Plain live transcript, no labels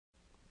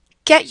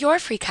Get your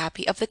free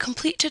copy of the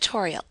complete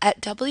tutorial at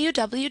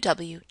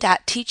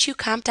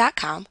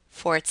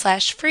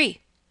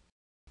www.teachucomp.com/free.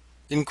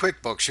 In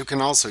QuickBooks, you can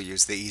also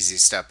use the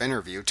EasyStep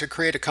interview to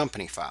create a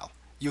company file.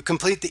 You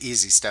complete the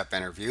EasyStep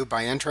interview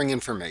by entering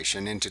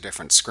information into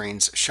different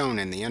screens shown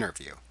in the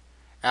interview.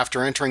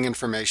 After entering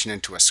information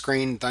into a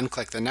screen, then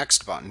click the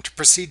Next button to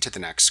proceed to the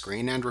next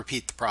screen and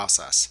repeat the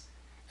process.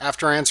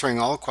 After answering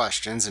all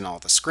questions in all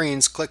the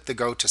screens, click the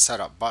Go to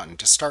Setup button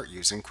to start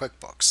using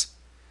QuickBooks.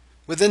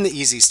 Within the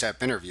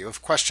EasyStep interview,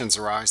 if questions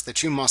arise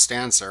that you must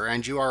answer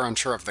and you are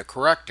unsure of the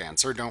correct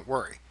answer, don't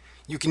worry.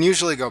 You can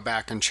usually go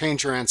back and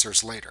change your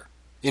answers later.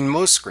 In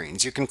most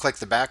screens, you can click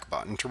the Back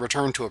button to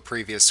return to a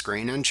previous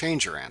screen and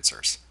change your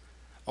answers.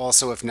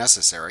 Also, if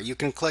necessary, you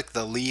can click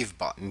the Leave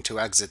button to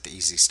exit the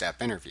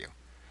EasyStep interview.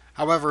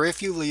 However,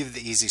 if you leave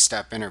the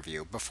EasyStep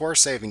interview before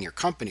saving your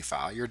company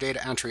file, your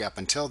data entry up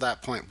until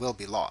that point will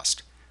be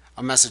lost.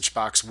 A message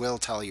box will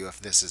tell you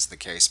if this is the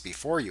case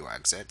before you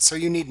exit, so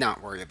you need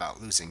not worry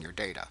about losing your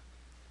data.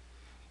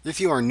 If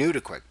you are new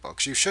to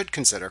QuickBooks, you should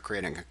consider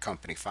creating a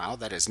company file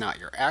that is not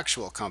your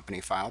actual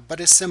company file but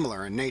is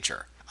similar in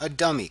nature, a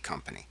dummy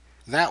company.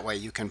 That way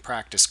you can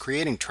practice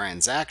creating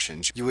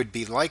transactions you would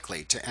be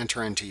likely to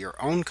enter into your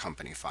own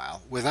company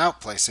file without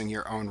placing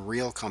your own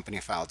real company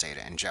file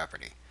data in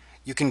jeopardy.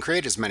 You can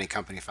create as many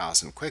company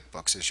files in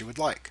QuickBooks as you would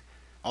like.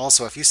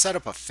 Also, if you set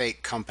up a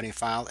fake company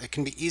file, it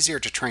can be easier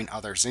to train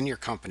others in your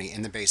company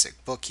in the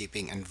basic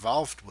bookkeeping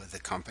involved with the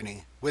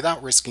company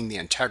without risking the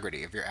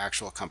integrity of your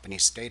actual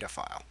company's data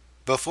file.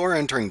 Before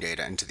entering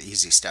data into the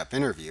EasyStep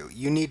interview,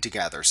 you need to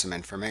gather some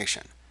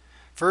information.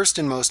 First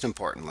and most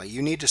importantly,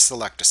 you need to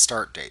select a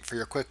start date for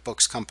your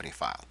QuickBooks company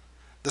file.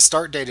 The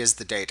start date is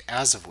the date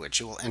as of which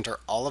you will enter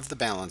all of the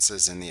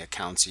balances in the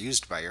accounts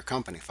used by your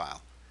company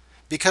file.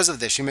 Because of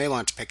this, you may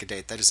want to pick a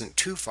date that isn't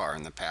too far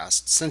in the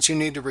past, since you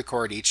need to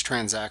record each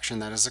transaction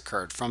that has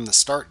occurred from the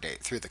start date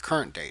through the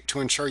current date to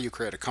ensure you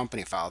create a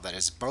company file that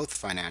is both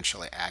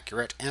financially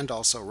accurate and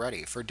also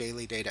ready for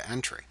daily data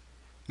entry.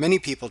 Many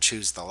people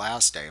choose the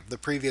last day of the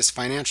previous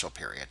financial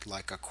period,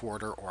 like a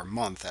quarter or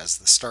month, as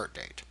the start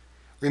date.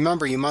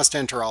 Remember, you must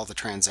enter all the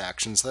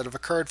transactions that have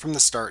occurred from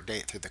the start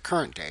date through the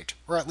current date,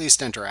 or at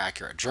least enter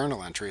accurate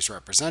journal entries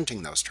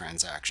representing those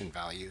transaction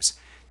values,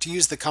 to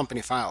use the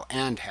company file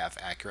and have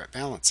accurate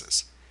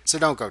balances. So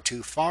don't go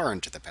too far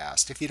into the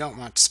past if you don't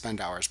want to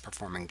spend hours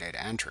performing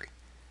data entry.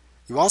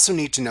 You also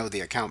need to know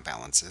the account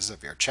balances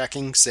of your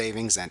checking,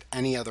 savings, and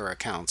any other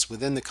accounts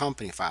within the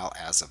company file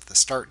as of the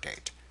start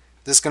date.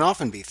 This can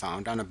often be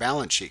found on a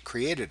balance sheet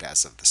created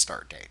as of the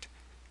start date.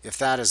 If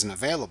that isn't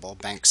available,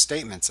 bank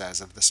statements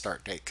as of the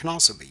start date can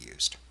also be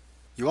used.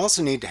 You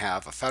also need to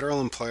have a Federal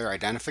Employer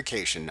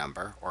Identification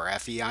Number, or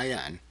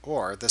FEIN,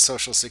 or the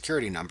Social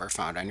Security number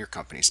found on your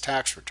company's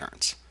tax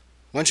returns.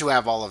 Once you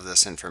have all of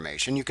this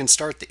information, you can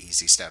start the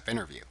EasyStep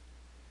interview.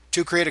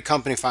 To create a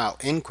company file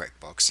in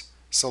QuickBooks,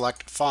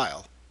 select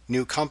File,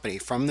 New Company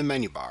from the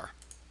menu bar,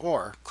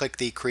 or click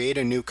the Create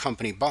a New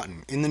Company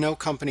button in the No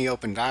Company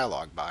Open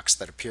dialog box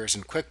that appears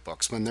in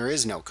QuickBooks when there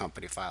is no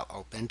company file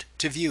opened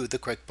to view the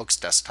QuickBooks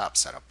Desktop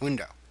Setup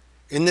window.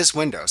 In this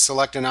window,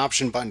 select an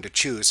option button to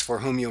choose for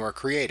whom you are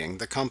creating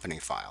the company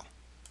file.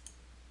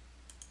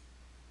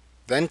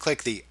 Then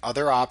click the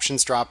Other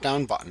Options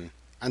drop-down button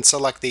and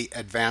select the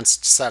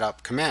Advanced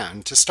Setup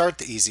command to start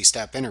the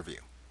EasyStep interview.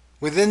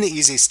 Within the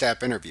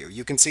EasyStep interview,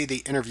 you can see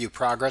the interview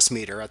progress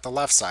meter at the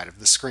left side of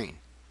the screen.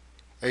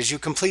 As you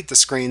complete the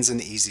screens in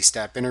the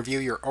EasyStep interview,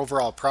 your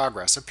overall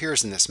progress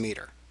appears in this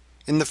meter.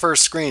 In the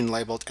first screen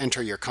labeled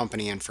Enter Your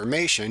Company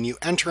Information, you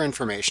enter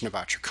information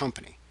about your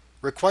company.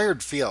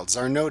 Required fields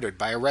are noted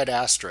by a red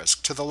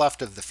asterisk to the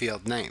left of the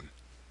field name.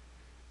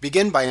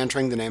 Begin by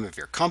entering the name of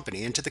your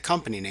company into the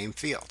company name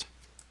field.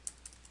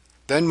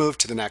 Then move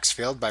to the next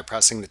field by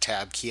pressing the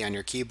Tab key on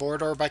your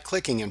keyboard or by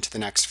clicking into the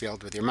next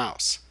field with your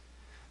mouse.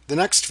 The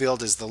next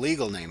field is the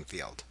legal name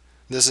field.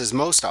 This is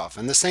most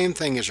often the same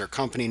thing as your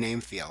company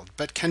name field,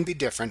 but can be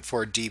different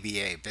for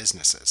DBA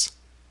businesses.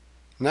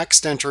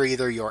 Next, enter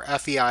either your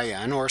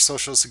FEIN or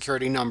Social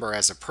Security number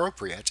as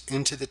appropriate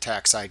into the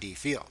Tax ID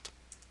field.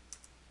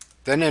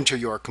 Then enter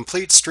your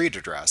complete street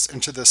address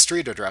into the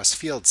street address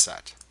field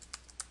set.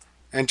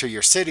 Enter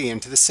your city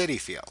into the city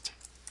field.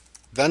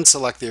 Then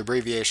select the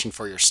abbreviation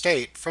for your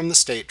state from the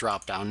state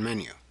drop-down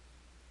menu.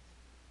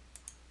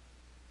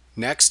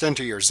 Next,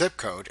 enter your zip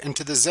code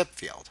into the zip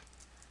field.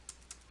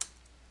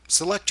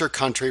 Select your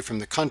country from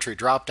the country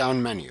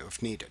drop-down menu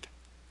if needed.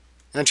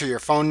 Enter your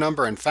phone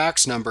number and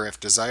fax number if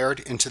desired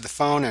into the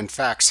phone and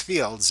fax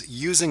fields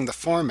using the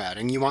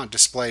formatting you want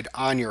displayed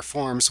on your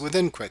forms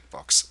within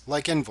QuickBooks,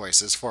 like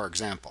invoices, for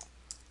example.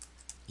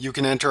 You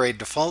can enter a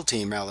default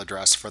email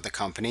address for the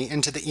company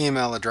into the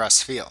email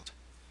address field.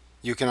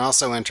 You can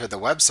also enter the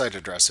website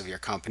address of your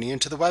company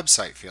into the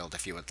website field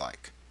if you would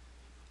like.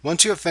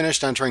 Once you have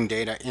finished entering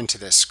data into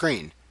this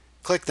screen,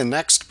 click the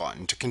Next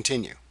button to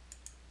continue.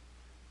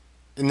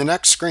 In the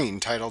next screen,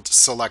 titled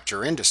Select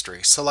Your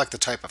Industry, select the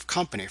type of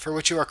company for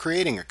which you are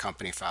creating a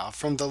company file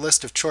from the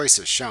list of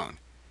choices shown.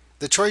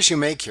 The choice you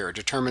make here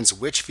determines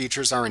which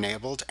features are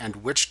enabled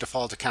and which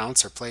default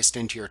accounts are placed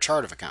into your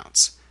chart of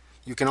accounts.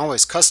 You can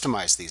always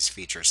customize these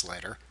features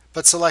later,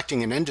 but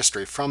selecting an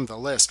industry from the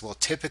list will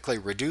typically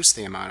reduce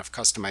the amount of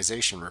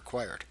customization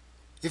required.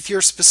 If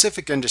your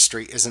specific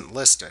industry isn't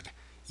listed,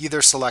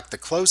 either select the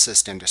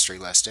closest industry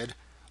listed,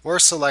 or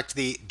select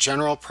the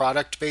General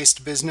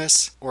Product-Based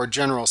Business or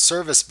General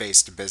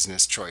Service-Based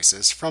Business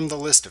choices from the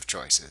list of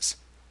choices.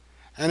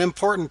 An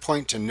important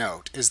point to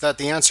note is that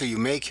the answer you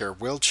make here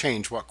will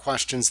change what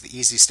questions the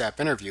EasyStep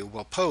interview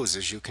will pose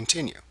as you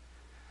continue.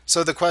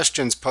 So the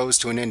questions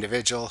posed to an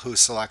individual who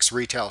selects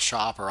retail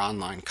shop or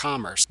online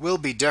commerce will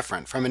be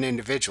different from an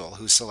individual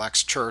who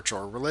selects church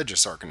or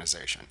religious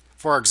organization.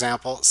 For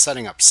example,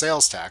 setting up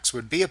sales tax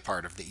would be a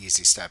part of the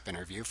EasyStep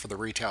interview for the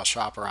retail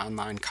shop or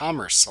online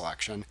commerce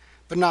selection,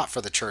 but not for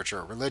the church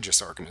or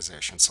religious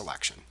organization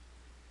selection.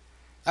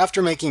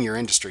 After making your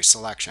industry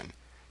selection,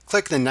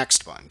 click the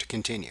Next button to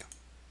continue.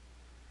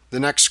 The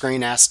next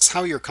screen asks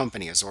how your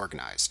company is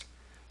organized.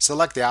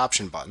 Select the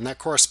option button that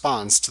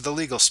corresponds to the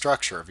legal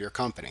structure of your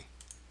company.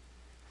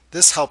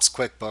 This helps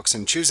QuickBooks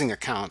in choosing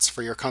accounts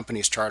for your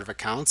company's chart of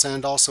accounts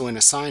and also in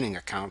assigning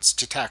accounts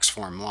to tax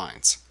form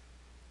lines.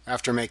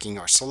 After making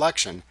your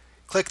selection,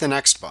 click the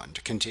Next button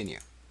to continue.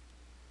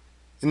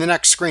 In the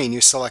next screen,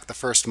 you select the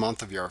first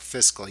month of your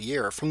fiscal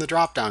year from the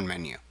drop-down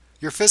menu.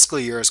 Your fiscal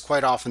year is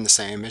quite often the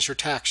same as your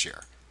tax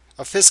year.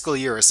 A fiscal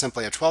year is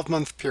simply a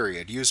 12-month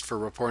period used for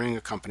reporting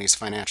a company's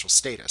financial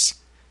status.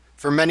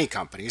 For many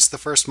companies, the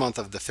first month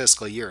of the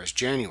fiscal year is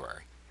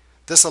January.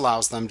 This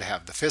allows them to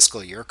have the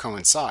fiscal year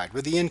coincide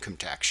with the income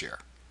tax year.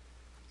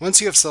 Once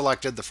you have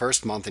selected the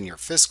first month in your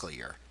fiscal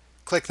year,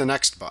 click the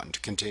Next button to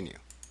continue.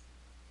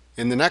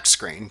 In the next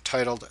screen,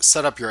 titled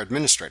Set Up Your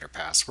Administrator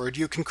Password,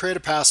 you can create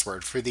a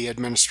password for the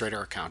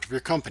administrator account of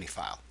your company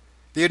file.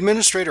 The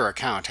administrator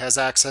account has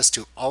access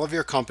to all of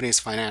your company's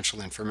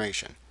financial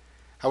information.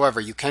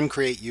 However, you can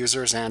create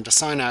users and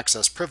assign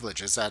access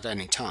privileges at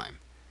any time.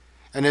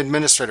 An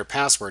administrator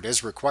password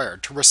is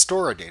required to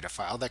restore a data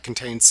file that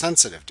contains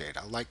sensitive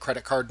data like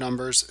credit card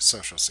numbers,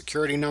 social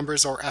security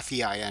numbers, or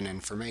FEIN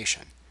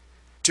information.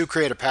 To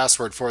create a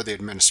password for the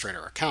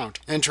administrator account,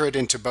 enter it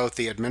into both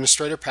the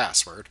administrator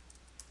password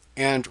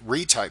and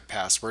retype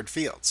password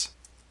fields.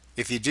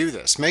 If you do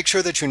this, make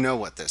sure that you know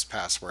what this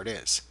password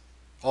is.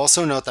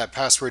 Also note that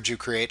passwords you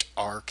create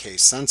are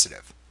case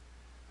sensitive.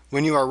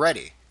 When you are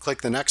ready,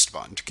 click the Next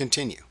button to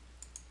continue.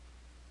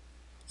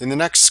 In the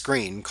next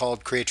screen,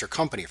 called Create Your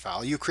Company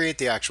File, you create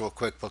the actual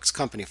QuickBooks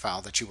company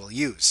file that you will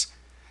use.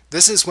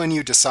 This is when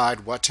you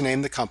decide what to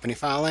name the company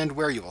file and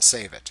where you will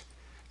save it.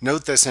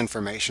 Note this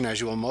information as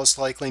you will most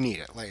likely need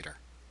it later.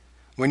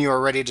 When you are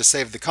ready to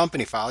save the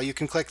company file, you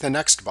can click the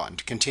Next button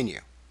to continue.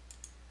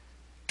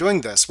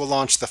 Doing this will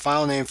launch the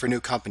File Name for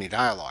New Company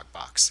dialog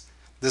box.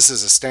 This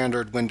is a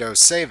standard Windows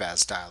Save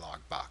As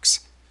dialog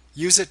box.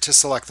 Use it to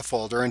select the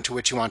folder into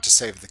which you want to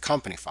save the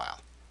company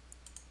file.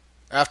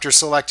 After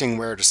selecting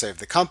where to save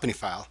the company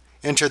file,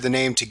 enter the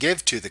name to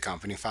give to the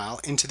company file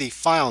into the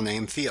File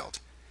Name field.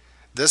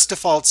 This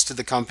defaults to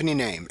the company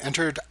name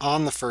entered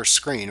on the first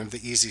screen of the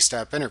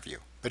EasyStep interview,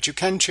 but you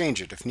can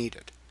change it if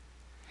needed.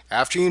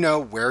 After you know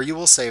where you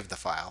will save the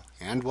file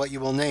and what you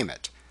will name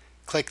it,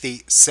 click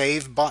the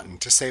Save button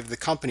to save the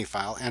company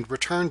file and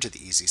return to the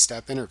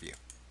EasyStep interview.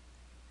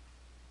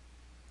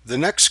 The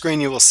next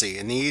screen you will see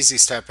in the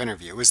EasyStep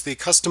interview is the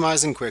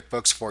Customizing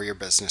QuickBooks for Your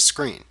Business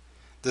screen.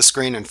 This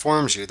screen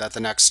informs you that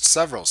the next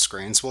several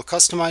screens will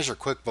customize your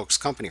QuickBooks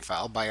company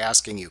file by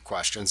asking you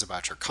questions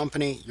about your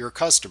company, your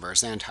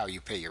customers, and how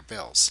you pay your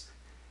bills.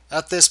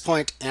 At this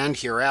point and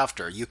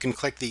hereafter, you can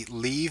click the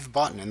Leave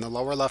button in the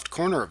lower left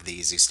corner of the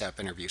EasyStep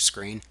interview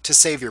screen to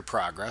save your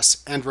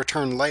progress and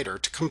return later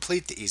to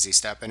complete the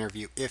EasyStep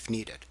interview if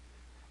needed.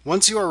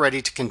 Once you are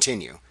ready to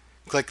continue,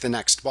 click the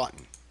Next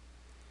button.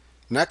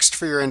 Next,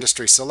 for your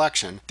industry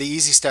selection, the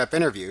EasyStep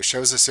interview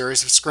shows a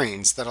series of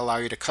screens that allow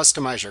you to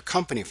customize your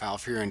company file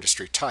for your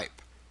industry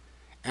type.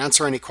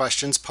 Answer any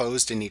questions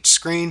posed in each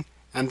screen,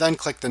 and then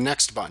click the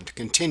Next button to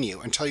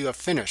continue until you have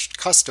finished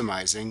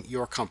customizing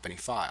your company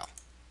file.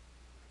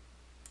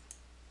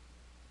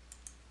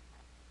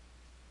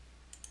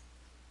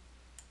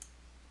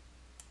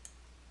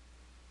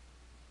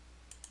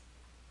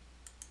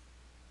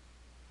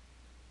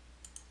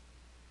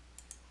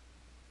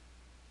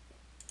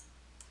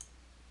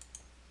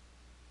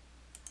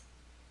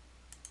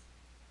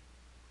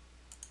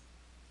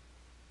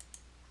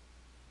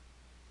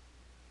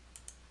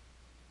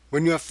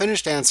 When you have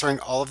finished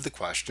answering all of the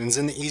questions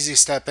in the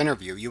EasyStep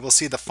interview, you will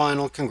see the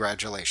final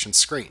congratulations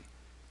screen.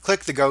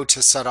 Click the Go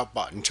to Setup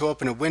button to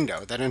open a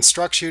window that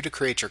instructs you to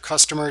create your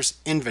customers,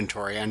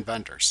 inventory, and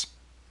vendors.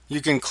 You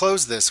can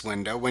close this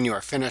window when you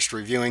are finished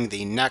reviewing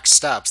the next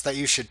steps that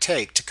you should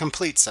take to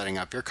complete setting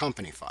up your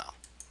company file.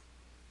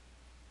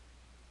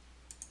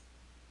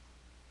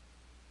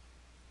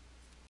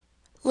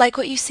 Like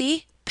what you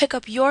see? Pick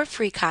up your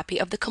free copy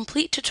of the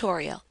complete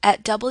tutorial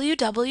at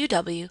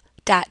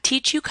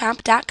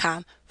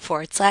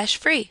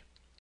www.teachucomp.com/free.